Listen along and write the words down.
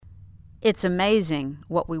It's amazing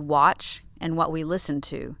what we watch and what we listen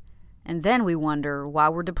to, and then we wonder why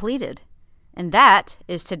we're depleted. And that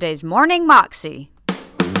is today's Morning Moxie.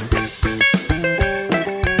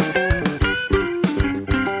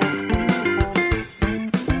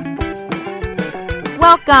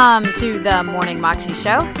 Welcome to the Morning Moxie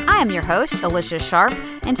Show. I am your host, Alicia Sharp,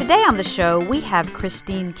 and today on the show we have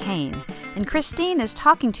Christine Caine. And Christine is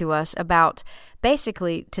talking to us about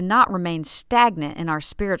basically to not remain stagnant in our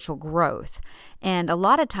spiritual growth. And a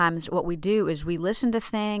lot of times what we do is we listen to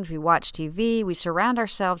things, we watch TV, we surround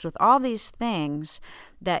ourselves with all these things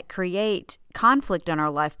that create conflict in our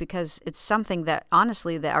life because it's something that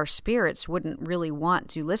honestly that our spirits wouldn't really want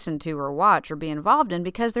to listen to or watch or be involved in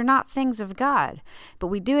because they're not things of God. But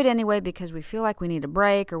we do it anyway because we feel like we need a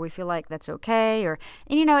break or we feel like that's okay. And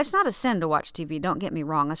you know, it's not a sin to watch TV, don't get me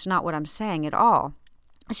wrong. That's not what I'm saying at all.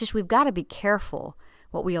 It's just we've got to be careful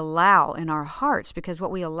what we allow in our hearts, because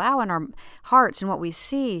what we allow in our hearts and what we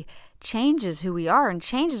see changes who we are and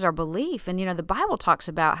changes our belief. And, you know, the Bible talks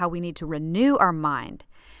about how we need to renew our mind.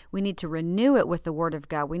 We need to renew it with the Word of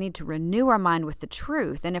God. We need to renew our mind with the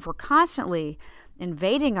truth. And if we're constantly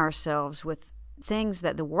invading ourselves with things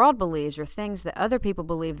that the world believes or things that other people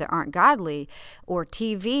believe that aren't godly, or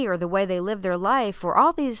TV or the way they live their life, or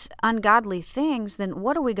all these ungodly things, then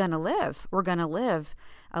what are we going to live? We're going to live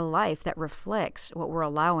a life that reflects what we're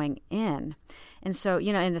allowing in. And so,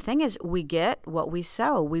 you know, and the thing is, we get what we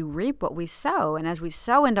sow. We reap what we sow. And as we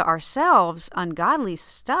sow into ourselves ungodly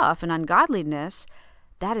stuff and ungodliness,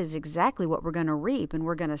 that is exactly what we're going to reap. And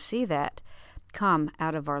we're going to see that come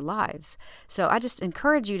out of our lives. So I just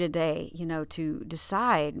encourage you today, you know, to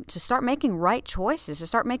decide to start making right choices, to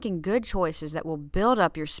start making good choices that will build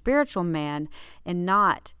up your spiritual man and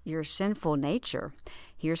not your sinful nature.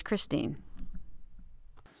 Here's Christine.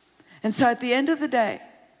 And so at the end of the day,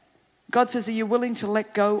 God says, are you willing to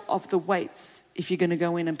let go of the weights if you're going to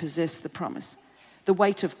go in and possess the promise? The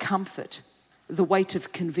weight of comfort, the weight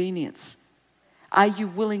of convenience. Are you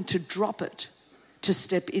willing to drop it to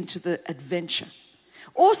step into the adventure?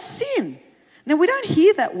 Or sin. Now, we don't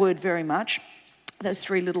hear that word very much. Those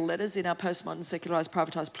three little letters in our postmodern, secularized,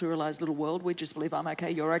 privatized, pluralized little world. We just believe I'm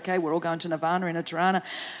okay, you're okay. We're all going to Nirvana in a Tirana,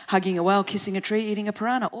 hugging a whale, kissing a tree, eating a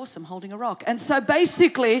piranha. Awesome, holding a rock. And so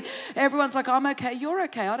basically, everyone's like, I'm okay, you're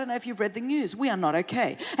okay. I don't know if you've read the news. We are not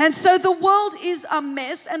okay. And so the world is a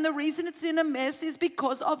mess, and the reason it's in a mess is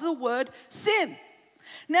because of the word sin.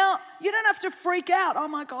 Now, you don't have to freak out. Oh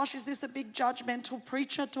my gosh, is this a big judgmental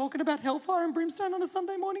preacher talking about hellfire and brimstone on a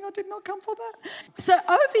Sunday morning? I did not come for that. So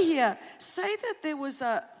over here, say that there was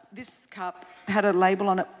this cup had a label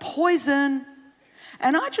on it, poison.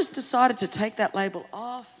 And I just decided to take that label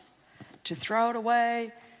off, to throw it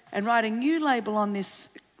away, and write a new label on this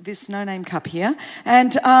no-name cup here.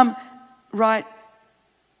 And write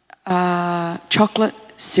chocolate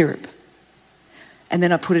syrup. And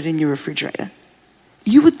then I put it in your refrigerator.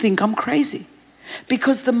 You would think I'm crazy,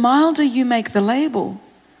 because the milder you make the label,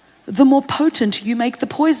 the more potent you make the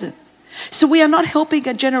poison. So we are not helping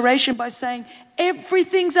a generation by saying,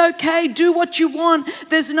 everything's okay, do what you want,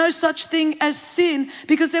 there's no such thing as sin,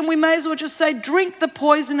 because then we may as well just say, drink the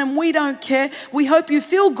poison and we don't care. We hope you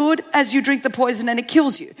feel good as you drink the poison and it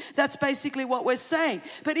kills you. That's basically what we're saying.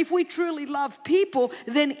 But if we truly love people,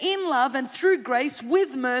 then in love and through grace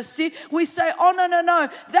with mercy, we say, oh, no,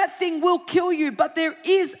 that thing will kill you. But there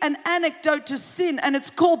is an antidote to sin, and it's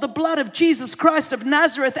called the blood of Jesus Christ of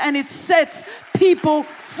Nazareth, and it sets people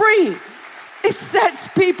free. It sets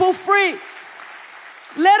people free.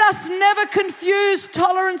 Let us never confuse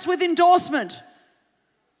tolerance with endorsement.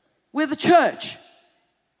 We're the church.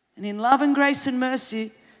 And in love and grace and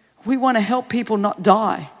mercy, we want to help people not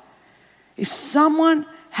die. If someone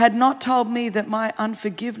had not told me that my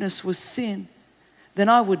unforgiveness was sin, then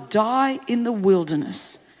I would die in the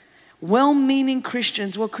wilderness. Well-meaning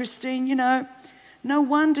Christians, well, Christine, you know, no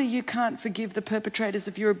wonder you can't forgive the perpetrators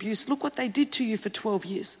of your abuse. Look what they did to you for 12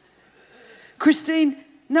 years. Christine,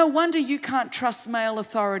 no wonder you can't trust male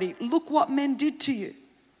authority. Look what men did to you.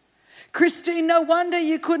 Christine, no wonder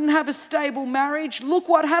you couldn't have a stable marriage. Look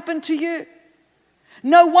what happened to you.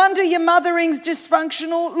 No wonder your mothering's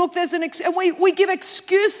dysfunctional. Look, there's and we give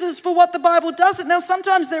excuses for what the Bible doesn't. Now,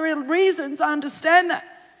 sometimes there are reasons, I understand that.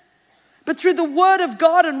 But through the word of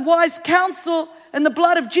God and wise counsel and the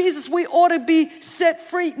blood of Jesus, we ought to be set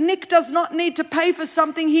free. Nick does not need to pay for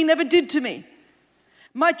something he never did to me.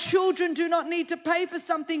 My children do not need to pay for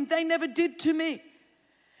something they never did to me.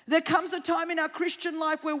 There comes a time in our Christian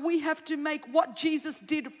life where we have to make what Jesus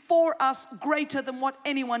did for us greater than what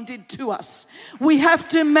anyone did to us. We have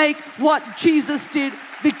to make what Jesus did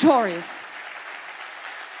victorious.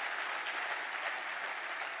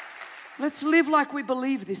 Let's live like we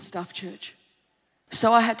believe this stuff, church.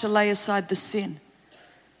 So I had to lay aside the sin.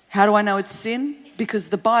 How do I know it's sin? Because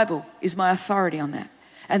the Bible is my authority on that.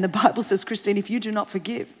 And the Bible says, Christine, if you do not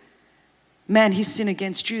forgive man his sin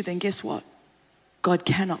against you, then guess what? God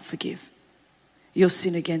cannot forgive your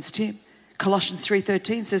sin against him. Colossians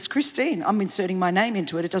 3:13 says, Christine, I'm inserting my name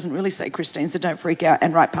into it. It doesn't really say Christine, so don't freak out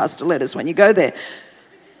and write pastor letters when you go there.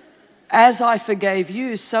 As I forgave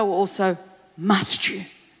you, so also must you.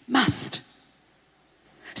 Must.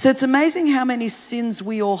 So it's amazing how many sins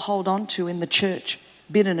we all hold on to in the church.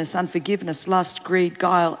 Bitterness, unforgiveness, lust, greed,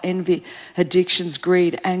 guile, envy, addictions,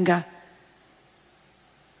 greed, anger,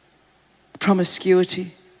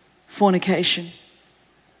 promiscuity, fornication.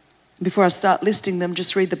 Before I start listing them,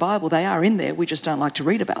 just read the Bible. They are in there. We just don't like to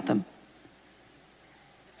read about them.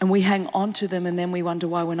 And we hang on to them, and then we wonder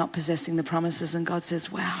why we're not possessing the promises. And God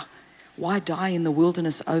says, wow, why die in the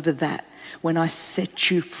wilderness over that when I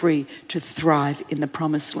set you free to thrive in the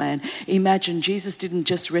promised land? Imagine Jesus didn't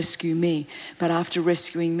just rescue me, but after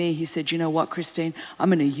rescuing me, he said, you know what, Christine, I'm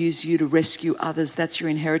going to use you to rescue others. That's your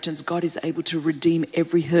inheritance. God is able to redeem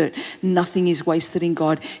every hurt. Nothing is wasted in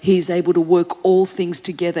God. He is able to work all things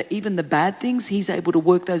together, even the bad things. He's able to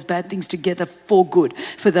work those bad things together for good,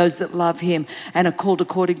 for those that love him and are called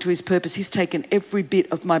according to his purpose. He's taken every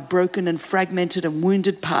bit of my broken and fragmented and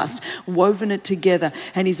wounded past, woven it together,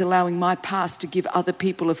 and he's allowing my past to give other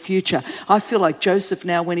people a future. I feel like Joseph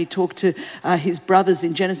now when he talked to his brothers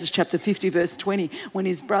in Genesis chapter 50 verse 20, when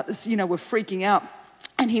his brothers, were freaking out.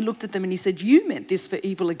 And he looked at them and he said, you meant this for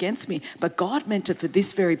evil against me, but God meant it for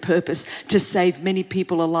this very purpose, to save many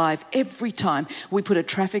people alive. Every time we put a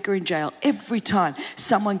trafficker in jail, every time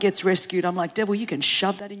someone gets rescued, I'm like, devil, you can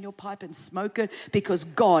shove that in your pipe and smoke it, because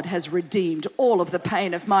God has redeemed all of the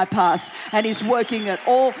pain of my past and he's working it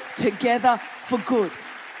all together for good.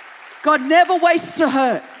 God never wastes a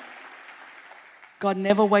hurt. God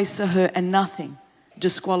never wastes a hurt, and nothing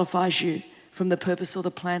disqualifies you from the purpose or the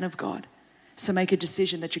plan of God. So make a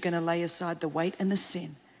decision that you're going to lay aside the weight and the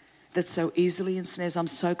sin that so easily ensnares. I'm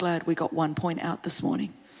so glad we got 1 point out this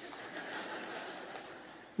morning.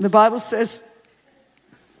 The Bible says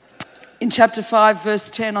in chapter 5, verse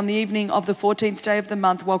 10, on the evening of the 14th day of the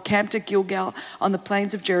month, while camped at Gilgal on the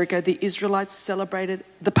plains of Jericho, the Israelites celebrated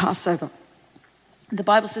the Passover. The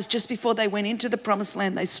Bible says just before they went into the promised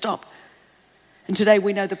land, they stopped. And today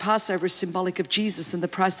we know the Passover is symbolic of Jesus and the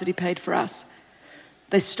price that he paid for us.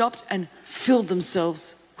 They stopped and filled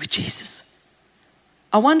themselves with Jesus.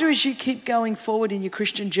 I wonder, as you keep going forward in your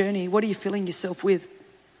Christian journey, what are you filling yourself with?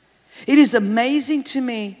 It is amazing to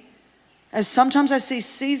me, as sometimes I see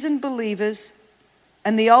seasoned believers,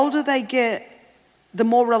 and the older they get, the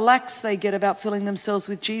more relaxed they get about filling themselves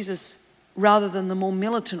with Jesus, rather than the more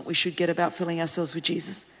militant we should get about filling ourselves with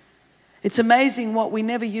Jesus. It's amazing what we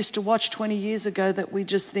never used to watch 20 years ago that we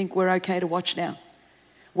just think we're okay to watch now.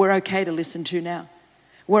 We're okay to listen to now.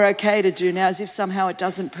 We're okay to do now, as if somehow it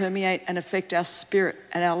doesn't permeate and affect our spirit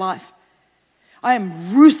and our life. I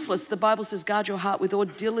am ruthless. The Bible says, guard your heart with all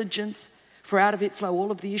diligence, for out of it flow all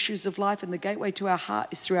of the issues of life, and the gateway to our heart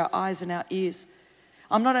is through our eyes and our ears.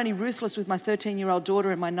 I'm not only ruthless with my 13-year-old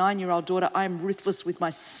daughter and my 9-year-old daughter, I am ruthless with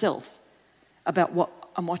myself about what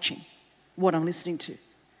I'm watching, what I'm listening to,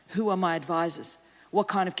 who are my advisors, what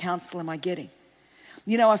kind of counsel am I getting.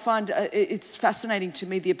 I find it's fascinating to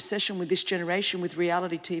me, the obsession with this generation with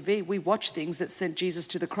reality TV. We watch things that sent Jesus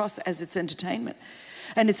to the cross as its entertainment.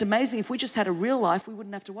 And it's amazing, if we just had a real life, we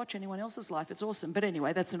wouldn't have to watch anyone else's life. It's awesome. But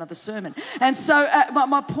anyway, that's another sermon. And so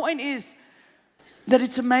my point is that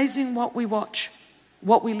it's amazing what we watch,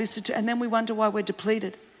 what we listen to, and then we wonder why we're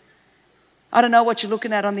depleted. I don't know what you're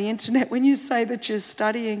looking at on the internet when you say that you're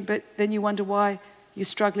studying, but then you wonder why you're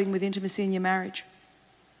struggling with intimacy in your marriage.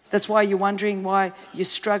 That's why you're wondering why you're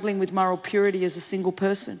struggling with moral purity as a single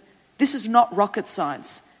person. This is not rocket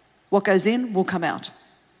science. What goes in will come out.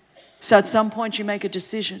 So at some point you make a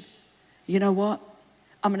decision. You know what?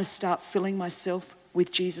 I'm going to start filling myself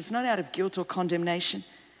with Jesus, not out of guilt or condemnation,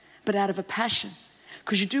 but out of a passion.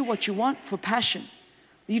 Because you do what you want for passion.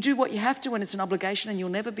 You do what you have to when it's an obligation, and you'll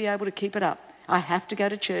never be able to keep it up. I have to go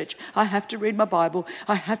to church. I have to read my Bible.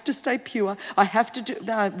 I have to stay pure. I have to do...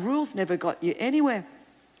 The rules never got you anywhere.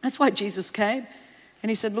 That's why Jesus came. And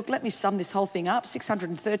he said, look, let me sum this whole thing up.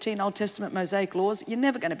 613 Old Testament Mosaic laws. You're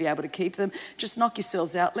never going to be able to keep them. Just knock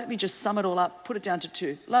yourselves out. Let me just sum it all up, put it down to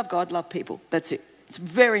 2. Love God, love people. That's it. It's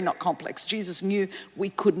very not complex. Jesus knew we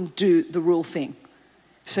couldn't do the rule thing.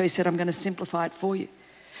 So he said, I'm going to simplify it for you.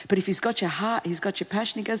 But if he's got your heart, he's got your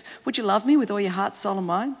passion, he goes, would you love me with all your heart, soul and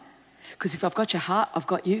mind? Because if I've got your heart, I've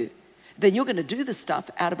got you. Then you're going to do the stuff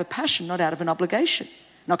out of a passion, not out of an obligation.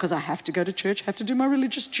 Not because I have to go to church, have to do my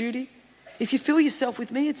religious duty. if you fill yourself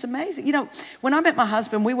with me, it's amazing. You know, when I met my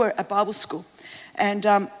husband, we were at Bible school. And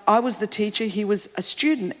I was the teacher, he was a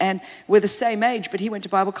student, and we're the same age, but he went to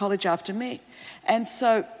Bible college after me. And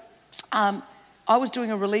so I was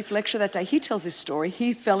doing a relief lecture that day. He tells this story.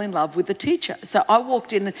 He fell in love with the teacher. So I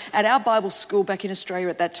walked in at our Bible school back in Australia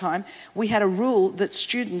at that time. We had a rule that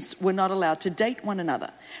students were not allowed to date one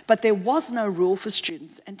another. But there was no rule for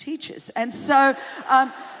students and teachers. And so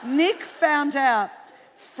Nick found out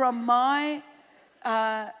from my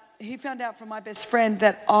best friend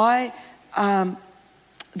that I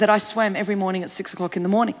swam every morning at 6 o'clock in the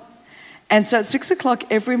morning. And so at 6 o'clock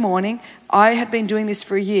every morning, I had been doing this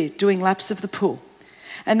for a year, doing laps of the pool.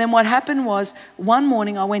 And then what happened was, one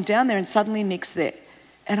morning I went down there and suddenly Nick's there.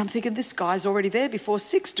 And I'm thinking, this guy's already there before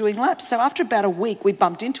 6 doing laps. So after about a week, we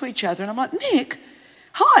bumped into each other and I'm like, Nick,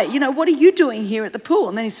 hi, you know, what are you doing here at the pool?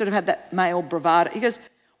 And then he sort of had that male bravado. He goes,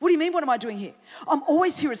 what do you mean, what am I doing here? I'm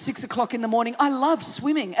always here at 6 o'clock in the morning. I love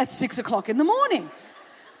swimming at 6 o'clock in the morning.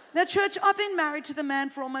 Now, church, I've been married to the man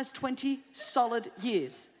for almost 20 solid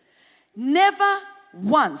years. Never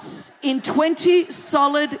once in 20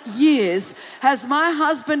 solid years has my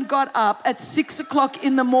husband got up at 6 o'clock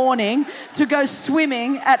in the morning to go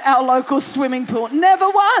swimming at our local swimming pool. Never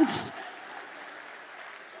once.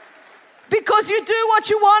 Because you do what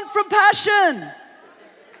you want from passion.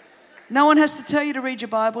 No one has to tell you to read your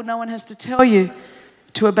Bible. No one has to tell you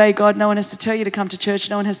to obey God. No one has to tell you to come to church.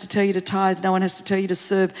 No one has to tell you to tithe. No one has to tell you to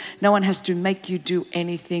serve. No one has to make you do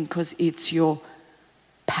anything because it's your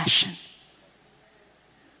passion.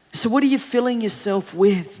 So what are you filling yourself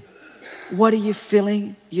with? What are you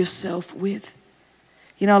filling yourself with?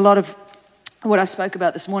 You know, a lot of what I spoke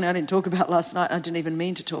about this morning, I didn't talk about last night. I didn't even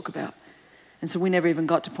mean to talk about. And so we never even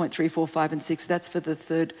got to point 3, 4, 5, and 6. That's for the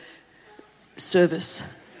third service.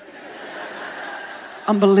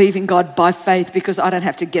 I'm believing God by faith because I don't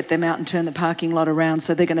have to get them out and turn the parking lot around,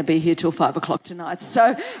 so they're going to be here till 5 o'clock tonight.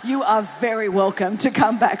 So you are very welcome to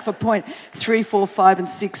come back for point 3, 4, 5, and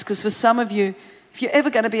 6, because for some of you, if you're ever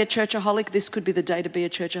going to be a churchaholic, this could be the day to be a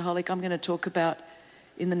churchaholic. I'm going to talk about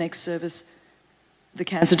in the next service the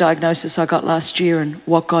cancer diagnosis I got last year and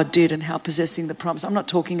what God did and how possessing the promise. I'm not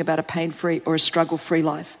talking about a pain-free or a struggle-free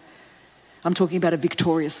life. I'm talking about a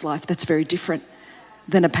victorious life. That's very different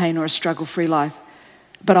than a pain or a struggle-free life.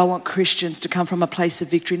 But I want Christians to come from a place of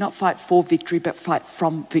victory, not fight for victory, but fight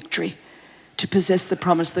from victory, to possess the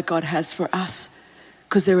promise that God has for us.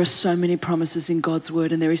 Because there are so many promises in God's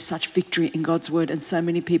word and there is such victory in God's word, and so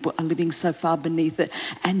many people are living so far beneath it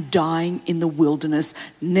and dying in the wilderness,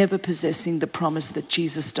 never possessing the promise that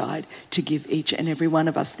Jesus died to give each and every one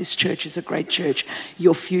of us. This church is a great church.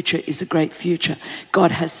 Your future is a great future.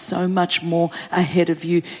 God has so much more ahead of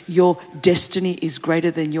you. Your destiny is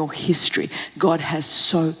greater than your history. God has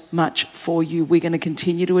so much for you. We're going to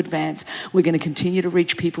continue to advance. We're going to continue to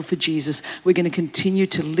reach people for Jesus. We're going to continue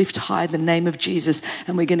to lift high the name of Jesus.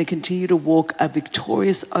 And we're going to continue to walk a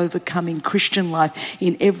victorious, overcoming Christian life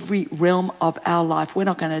in every realm of our life. We're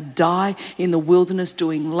not going to die in the wilderness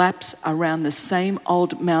doing laps around the same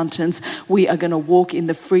old mountains. We are going to walk in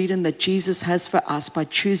the freedom that Jesus has for us by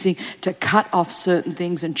choosing to cut off certain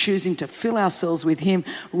things and choosing to fill ourselves with Him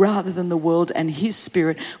rather than the world. And His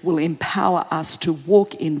Spirit will empower us to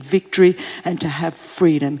walk in victory and to have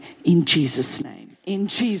freedom in Jesus' name. In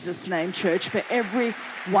Jesus' name, church, for every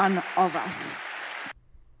one of us.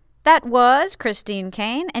 That was Christine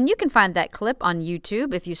Caine, and you can find that clip on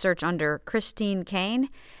YouTube if you search under Christine Caine.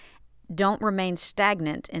 Don't remain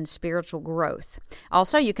stagnant in spiritual growth.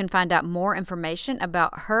 Also, you can find out more information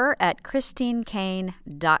about her at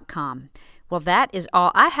ChristineCaine.com. Well, that is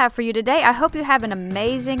all I have for you today. I hope you have an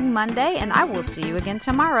amazing Monday, and I will see you again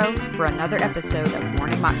tomorrow for another episode of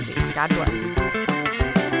Morning Moxie. God bless.